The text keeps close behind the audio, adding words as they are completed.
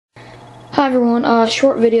Hi everyone,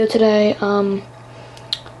 short video today.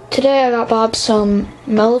 Today I got Bob some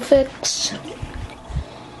Melofix.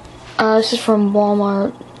 This is from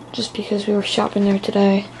Walmart, just because we were shopping there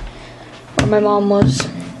today, or my mom was.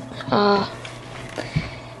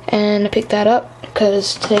 And I picked that up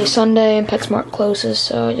because today's Sunday and PetSmart closes,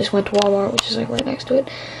 so I just went to Walmart, which is like right next to it.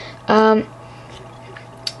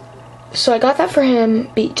 So I got that for him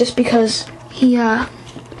just because he, I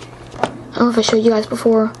don't know if I showed you guys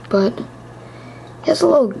before, but he has a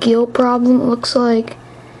little gill problem, it looks like.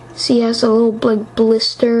 See, he has a little like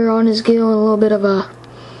blister on his gill and a little bit of a,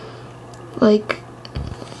 like,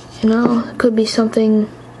 you know, it could be something,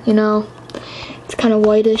 you know. It's kind of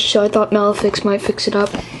whitish, so I thought Melofix might fix it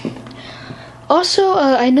up. Also,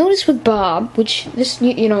 I noticed with Bob, which this,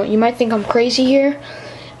 you know, you might think I'm crazy here,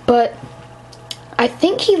 but I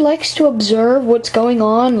think he likes to observe what's going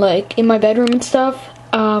on, like, in my bedroom and stuff,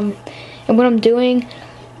 and what I'm doing,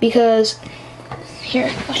 because,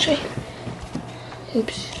 here, I'll show you.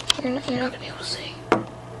 Oops, you're not gonna be able to see.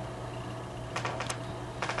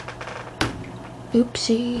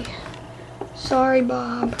 Oopsie. Sorry,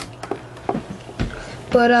 Bob.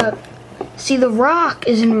 But, see, the rock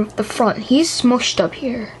is in the front. He's smushed up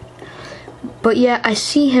here. But yet, I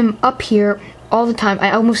see him up here all the time.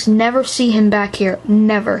 I almost never see him back here.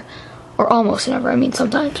 Never. Or almost never, I mean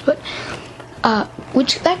sometimes. But,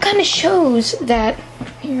 which, that kind of shows that...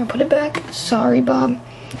 Here, I'll put it back. Sorry, Bob.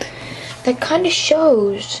 That kind of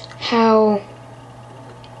shows how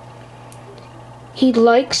he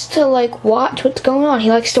likes to, like, watch what's going on.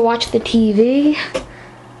 He likes to watch the TV.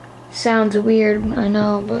 Sounds weird, I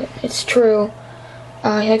know, but it's true.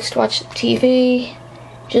 He likes to watch the TV.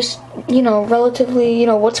 Just, you know, relatively, you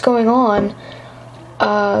know, what's going on.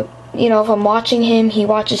 You know, if I'm watching him, he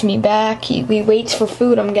watches me back. He waits for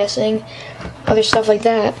food, I'm guessing. Other stuff like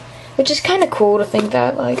that. Which is kind of cool to think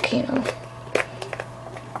that, like, you know,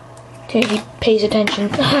 he pays attention.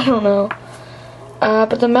 I don't know.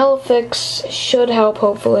 But the Melofix should help,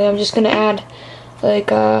 hopefully. I'm just going to add, like,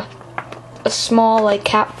 a small, like,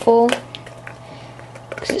 capful.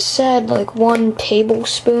 Because it said, like, 1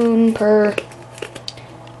 tablespoon per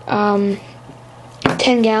 10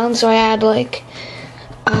 gallons. So I add, like,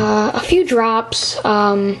 a few drops,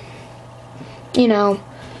 you know,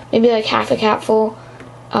 maybe like half a capful.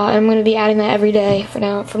 I'm going to be adding that every day from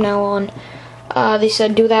now on. They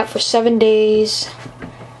said do that for 7 days,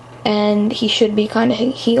 and he should be kind of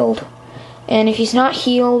healed. And if he's not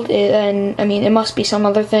healed, then, I mean, it must be some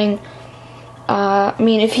other thing. I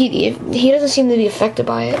mean, if he doesn't seem to be affected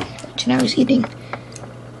by it. Now he's eating.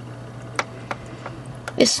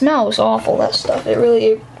 It smells awful, that stuff.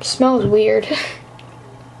 It smells weird.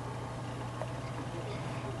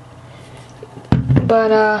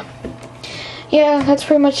 But, yeah, that's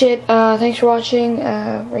pretty much it. Thanks for watching.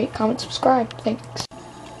 Rate, comment, subscribe. Thanks.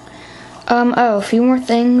 Oh, a few more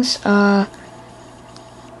things. The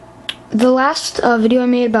last video I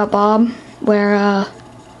made about Bob, where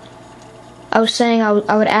I was saying I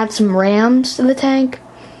would add some rams to the tank,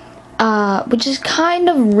 which is kind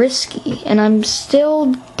of risky, and I'm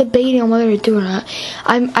still debating on whether to do it or not.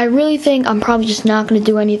 I really think I'm probably just not going to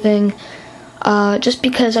do anything, just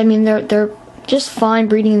because, I mean, they're just fine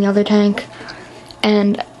breeding in the other tank.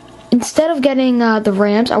 And instead of getting the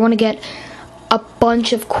rams, I want to get a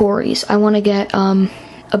bunch of Corys. I want to get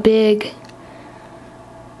a big.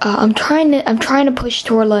 I'm trying to push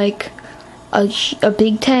toward like a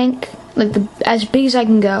big tank, like as big as I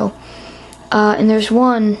can go. And there's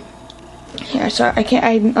one here. Sorry, I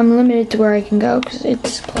can't. I'm limited to where I can go because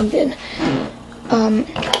it's plugged in.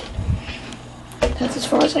 That's as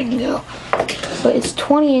far as I can go. But it's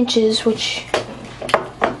 20 inches, which.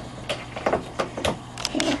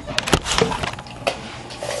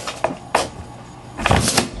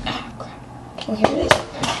 Here it is.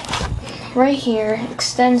 Right here,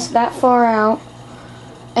 extends that far out,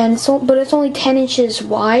 and but it's only 10 inches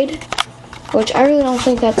wide, which I really don't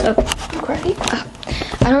think that's I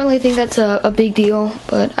don't really think that's a big deal,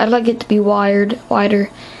 but I'd like it to be wider,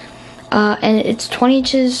 and it's 20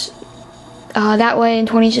 inches that way and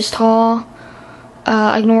 20 inches tall.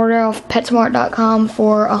 I can order off PetSmart.com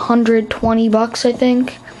for $120, I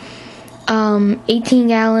think. 18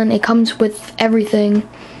 gallon. It comes with everything.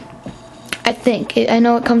 I think. I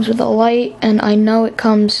know it comes with a light, and I know it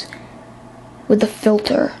comes with a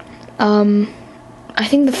filter. I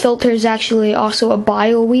think the filter is actually also a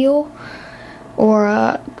bio wheel, or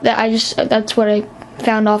that's what I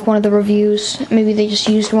found off one of the reviews. Maybe they just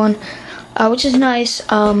used one, which is nice.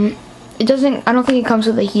 It doesn't. I don't think it comes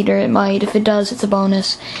with a heater. It might. If it does, it's a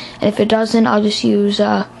bonus. And if it doesn't, I'll just use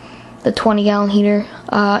the 20-gallon heater.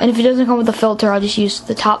 And if it doesn't come with a filter, I'll just use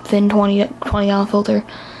the top fin 20-gallon filter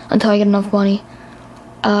until I get enough money.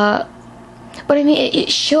 But I mean, it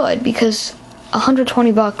should, because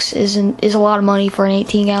 $120 is a lot of money for an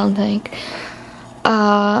 18-gallon tank.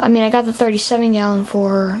 I mean, I got the 37-gallon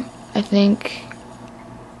for, I think,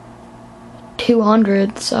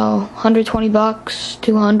 $200, so $120,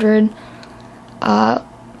 $200.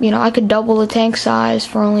 You know, I could double the tank size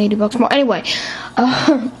for only $80 more. Anyway,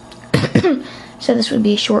 said this would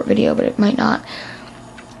be a short video, but it might not.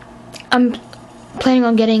 I'm planning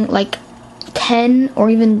on getting like 10 or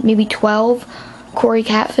even maybe 12 Cory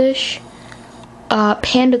catfish,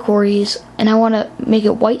 panda Corys, and I want to make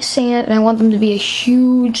it white sand, and I want them to be a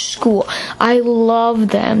huge school. I love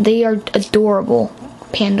them. They are adorable,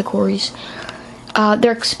 panda Corys.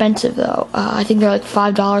 They're expensive though. I think they're like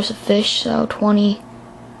 $5 a fish, so 20.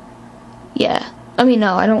 Yeah. I mean,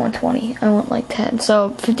 no, I don't want 20. I want like 10.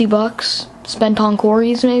 So $50 spent on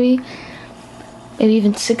Corys, maybe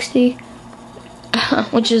even 60,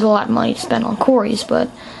 which is a lot of money to spend on Corys. But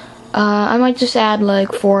I might just add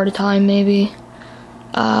like 4 at a time, maybe,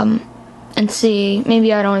 and see.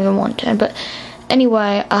 Maybe I don't even want 10. But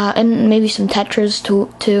anyway, and maybe some tetras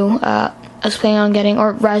too. I was planning on getting,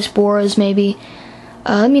 or rasboras maybe.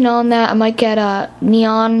 Let me know on that. I might get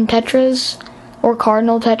neon tetras, or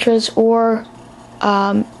cardinal tetras, or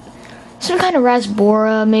some kind of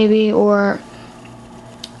rasbora maybe, or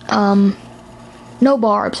no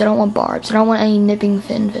barbs. I don't want barbs. I don't want any nipping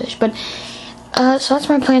fin fish. But so that's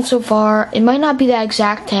my plan so far. It might not be that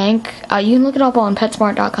exact tank. You can look it up on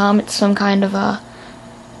PetSmart.com. It's some kind of a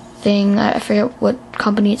thing. I forget what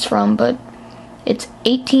company it's from, but it's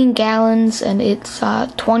 18 gallons and it's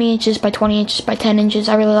 20 inches by 20 inches by 10 inches.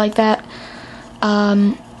 I really like that.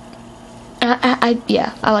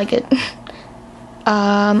 Yeah, I like it.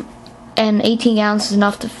 And 18 gallons is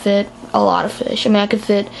enough to fit a lot of fish. I mean, I could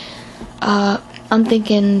fit, I'm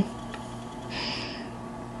thinking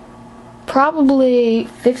probably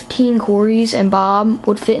 15 Corys and Bob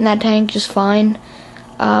would fit in that tank just fine,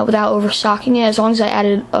 without overstocking it, as long as I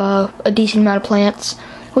added a decent amount of plants,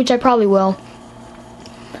 which I probably will.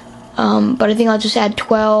 But I think I'll just add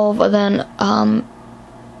 12, and then,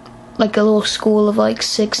 like a little school of like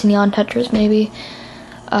 6 neon tetras maybe.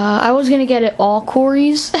 I was gonna get it all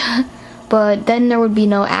Corys, but then there would be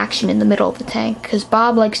no action in the middle of the tank, because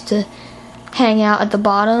Bob likes to hang out at the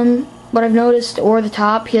bottom, what I've noticed, or the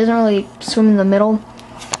top. He doesn't really swim in the middle.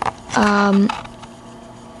 And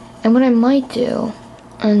what I might do,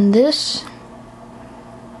 and this,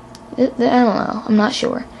 I don't know, I'm not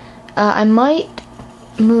sure. I might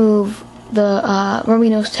move the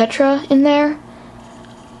Romeo's Tetra in there,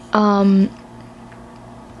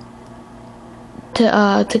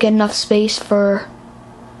 to get enough space for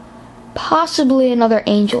possibly another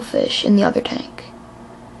angelfish in the other tank.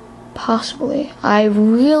 Possibly. I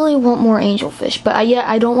really want more angelfish, but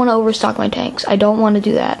I don't want to overstock my tanks. I don't want to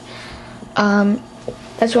do that.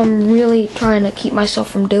 That's what I'm really trying to keep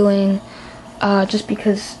myself from doing, just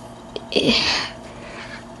because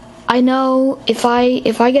I know if I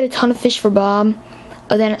get a ton of fish for Bob,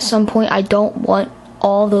 then at some point I don't want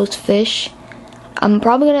all those fish, I'm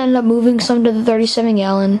probably going to end up moving some to the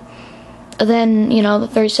 37-gallon. Then, you know, the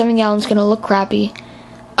 37-gallon is going to look crappy.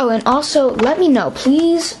 Oh, and also, let me know.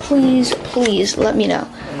 Please, please, please let me know.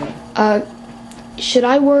 Should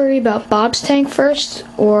I worry about Bob's tank first,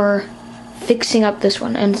 or fixing up this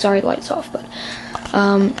one? And sorry, the light's off, but,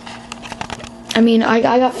 I mean, I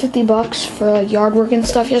got $50 for like, yard work and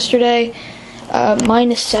stuff yesterday.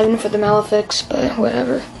 -7 for the Malefics, but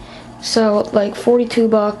whatever. So, like,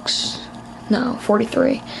 $42. No,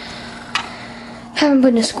 43. Haven't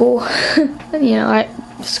been to school. You know,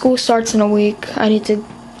 school starts in a week. I need to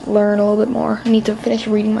learn a little bit more. I need to finish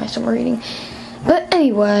reading my summer reading. But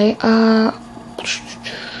anyway,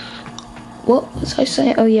 what was I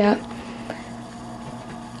saying? Oh yeah,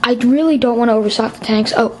 I really don't want to overstock the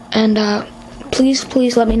tanks. Oh, and please,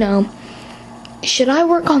 please let me know. Should I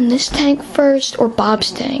work on this tank first or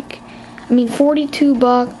Bob's tank? I mean,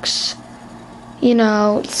 $42. You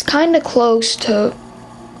know, it's kind of close to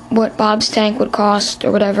what Bob's tank would cost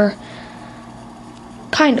or whatever.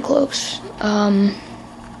 Kind of close.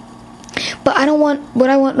 But I don't want,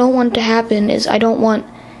 don't want to happen is I don't want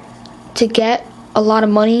to get a lot of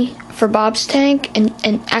money for Bob's tank and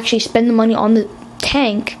actually spend the money on the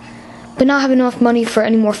tank, but not have enough money for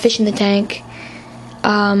any more fish in the tank.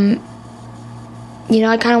 You know,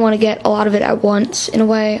 I kind of want to get a lot of it at once in a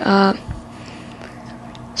way.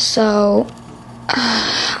 So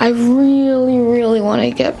I really, really want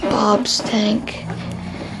to get Bob's tank.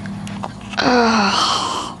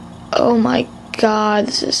 Oh my god,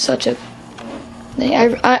 this is such a thing.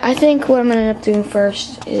 I think what I'm gonna end up doing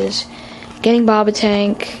first is getting Bob a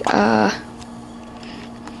tank.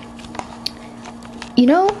 You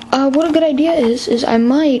know, what a good idea is I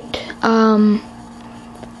might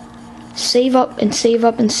save up and save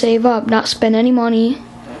up and save up, not spend any money,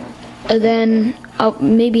 and then I'll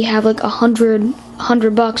maybe have like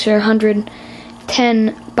 $100 or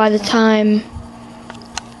 110 by the time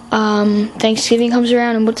Thanksgiving comes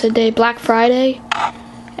around. And what's the day? Black Friday.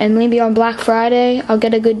 And maybe on Black Friday I'll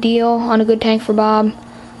get a good deal on a good tank for Bob,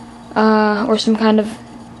 or some kind of,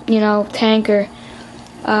 you know, tank, or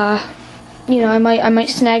you know, I might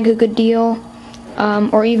snag a good deal,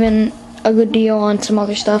 or even a good deal on some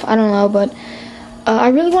other stuff. I don't know, but I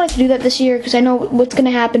really wanted to do that this year because I know what's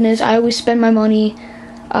gonna happen is I always spend my money.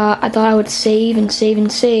 I thought I would save and save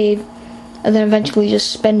and save, and then eventually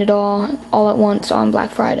just spend it all at once on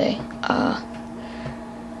Black Friday.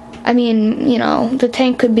 I mean, you know, the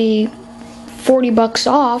tank could be $40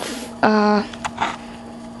 off.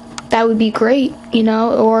 That would be great, you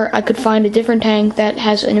know, or I could find a different tank that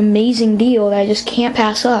has an amazing deal that I just can't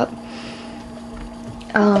pass up.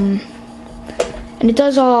 And it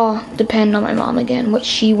does all depend on my mom again, what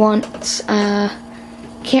she wants.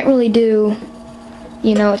 Can't really do,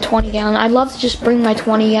 you know, a 20-gallon. I'd love to just bring my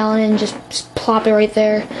 20-gallon and just plop it right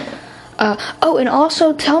there. Oh, and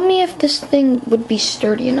also tell me if this thing would be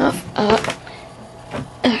sturdy enough.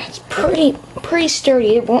 It's pretty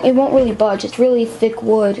sturdy. It won't really budge. It's really thick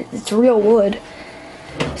wood. It's real wood.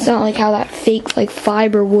 It's not like how that fake like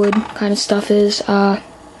fiber wood kind of stuff is.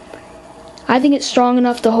 I think it's strong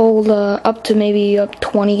enough to hold up to maybe a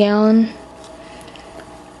 20-gallon.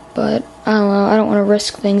 But I don't know. I don't want to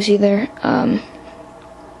risk things either.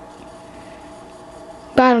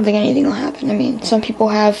 But I don't think anything will happen. I mean, some people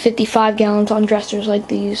have 55 gallons on dressers like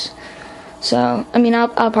these. So, I mean,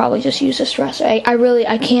 I'll probably just use this dresser. I really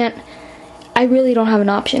don't have an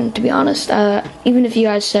option, to be honest. Even if you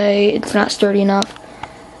guys say it's not sturdy enough,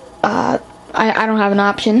 I don't have an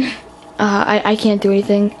option. I can't do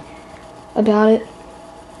anything about it.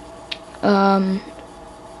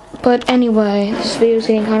 But anyway, this video's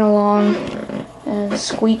getting kind of long and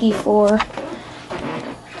squeaky floor.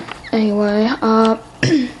 Anyway,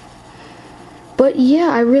 but yeah,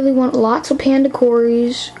 I really want lots of Panda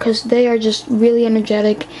Cories because they are just really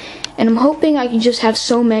energetic, and I'm hoping I can just have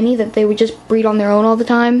so many that they would just breed on their own all the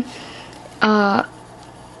time. I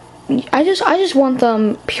just want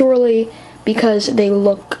them purely because they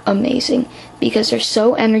look amazing, because they're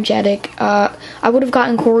so energetic. I would have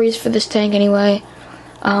gotten Cories for this tank anyway.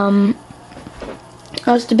 I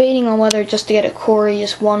was debating on whether just to get a Cory,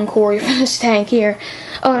 just one Cory for this tank here.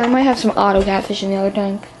 Oh, and I might have some auto catfish in the other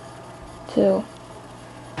tank, too.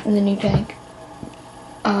 In the new tank.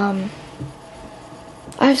 I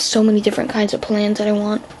have so many different kinds of plans that I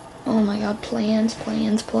want. Oh my god, plans.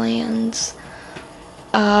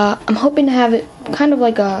 I'm hoping to have it kind of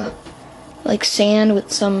like sand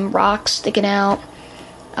with some rocks sticking out.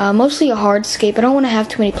 Mostly a hardscape. I don't want to have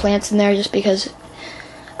too many plants in there just because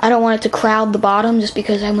I don't want it to crowd the bottom, just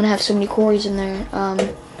because I'm going to have so many Cories in there.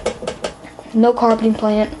 No carpeting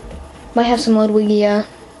plant. Might have some Ludwigia.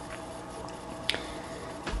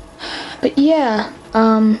 But yeah,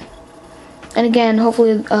 and again,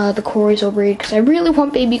 hopefully the Cories will breed, because I really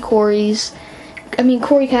want baby Cories. I mean,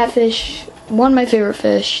 Cory catfish, one of my favorite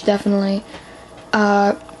fish, definitely.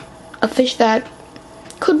 A fish that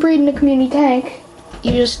could breed in a community tank.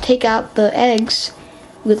 You just take out the eggs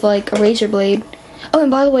with like a razor blade. Oh,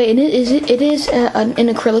 and by the way, it is an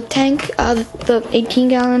acrylic tank, the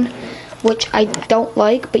 18-gallon, which I don't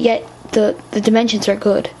like, but yet the dimensions are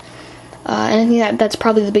good. And I think that's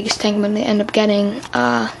probably the biggest tank I'm going to end up getting.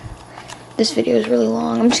 This video is really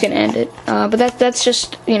long. I'm just going to end it. But that's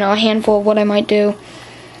just, you know, a handful of what I might do.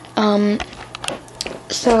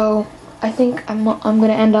 So I think I'm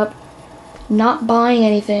going to end up not buying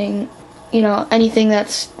anything, you know, anything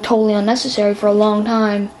that's totally unnecessary for a long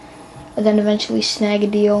time, and then eventually snag a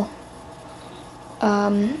deal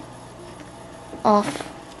off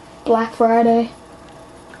Black Friday.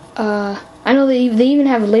 I know they even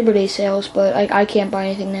have Labor Day sales, but I can't buy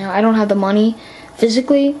anything now. I don't have the money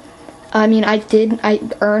physically. I mean, I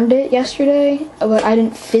earned it yesterday, but I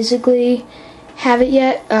didn't physically have it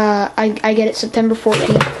yet. I get it September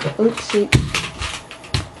 14th. Oopsie.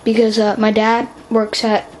 Because my dad works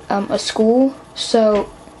at a school,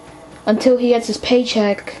 so until he gets his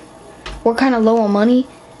paycheck, we're kind of low on money,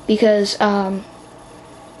 because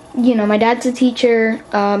you know, my dad's a teacher,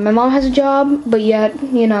 my mom has a job, but yet,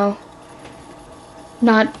 you know,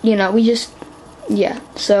 not, you know, we just, yeah.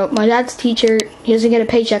 So my dad's a teacher, he doesn't get a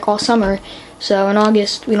paycheck all summer, so in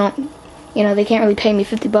August we don't you know, they can't really pay me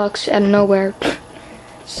 50 bucks out of nowhere.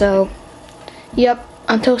 So, yep,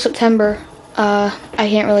 until September, I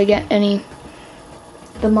can't really get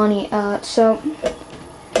the money. So,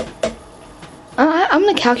 I'm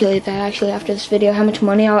gonna calculate that actually after this video, how much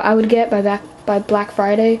money I would get by Black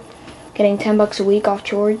Friday, getting 10 bucks a week off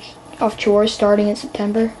chores starting in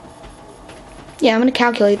September. Yeah, I'm gonna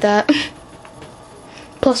calculate that.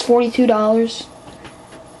 Plus $42,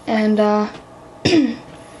 and I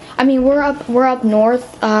mean we're up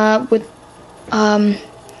north with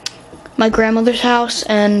my grandmother's house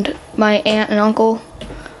and my aunt and uncle.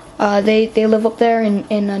 They live up there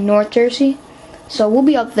in North Jersey, so we'll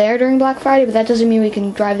be up there during Black Friday. But that doesn't mean we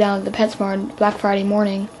can drive down to the PetSmart Black Friday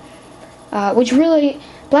morning. Which really,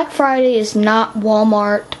 Black Friday is not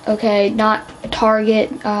Walmart, okay, not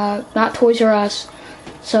Target, not Toys R Us.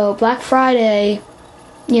 So Black Friday,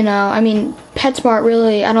 you know, I mean, PetSmart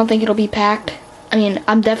really, I don't think it'll be packed. I mean,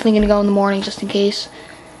 I'm definitely gonna go in the morning just in case.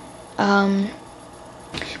 But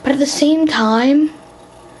at the same time,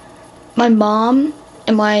 my mom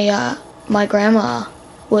and my grandma,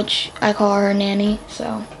 which I call her nanny,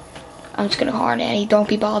 so I'm just gonna call her nanny. Don't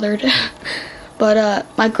be bothered. But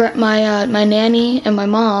my nanny and my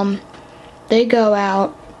mom, they go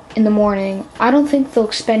out in the morning. I don't think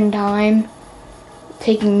they'll spend time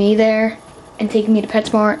taking me there and taking me to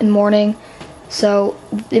PetSmart in the morning, so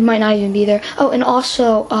it might not even be there. Oh, and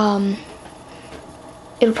also,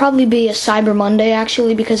 it'll probably be a Cyber Monday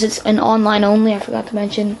actually, because it's an online only. I forgot to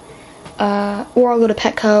mention. Or I'll go to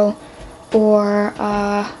Petco, or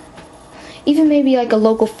even maybe like a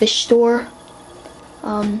local fish store.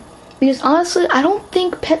 Because honestly, I don't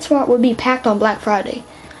think PetSmart would be packed on Black Friday.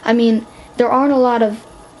 I mean, there aren't a lot of,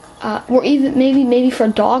 or even maybe for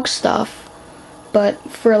dog stuff, but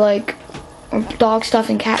for like dog stuff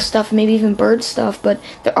and cat stuff, maybe even bird stuff. But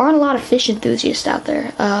there aren't a lot of fish enthusiasts out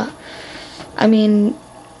there. I mean,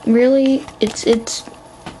 really, it's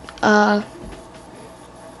a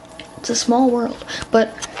small world. But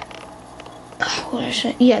what I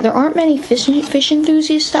say? Yeah, there aren't many fish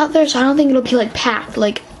enthusiasts out there, so I don't think it'll be like packed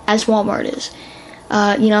like as Walmart is.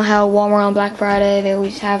 You know how Walmart on Black Friday, they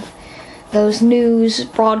always have those news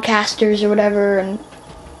broadcasters or whatever, and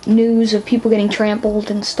news of people getting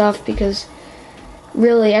trampled and stuff, because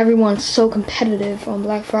really everyone's so competitive on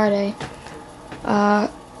Black Friday.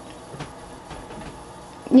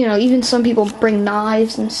 You know, even some people bring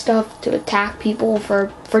knives and stuff to attack people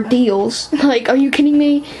for deals. Like, are you kidding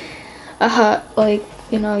me? Like,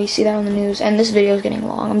 you know, you see that on the news. And this video is getting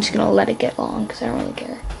long. I'm just gonna let it get long because I don't really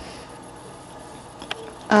care.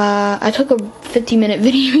 I took a 50-minute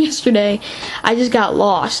video yesterday. I just got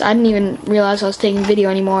lost. I didn't even realize I was taking video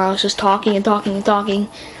anymore. I was just talking and talking and talking.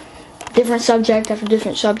 Different subject after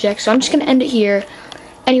different subject. So I'm just gonna end it here.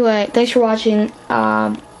 Anyway, thanks for watching.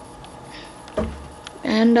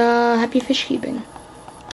 And happy fish keeping.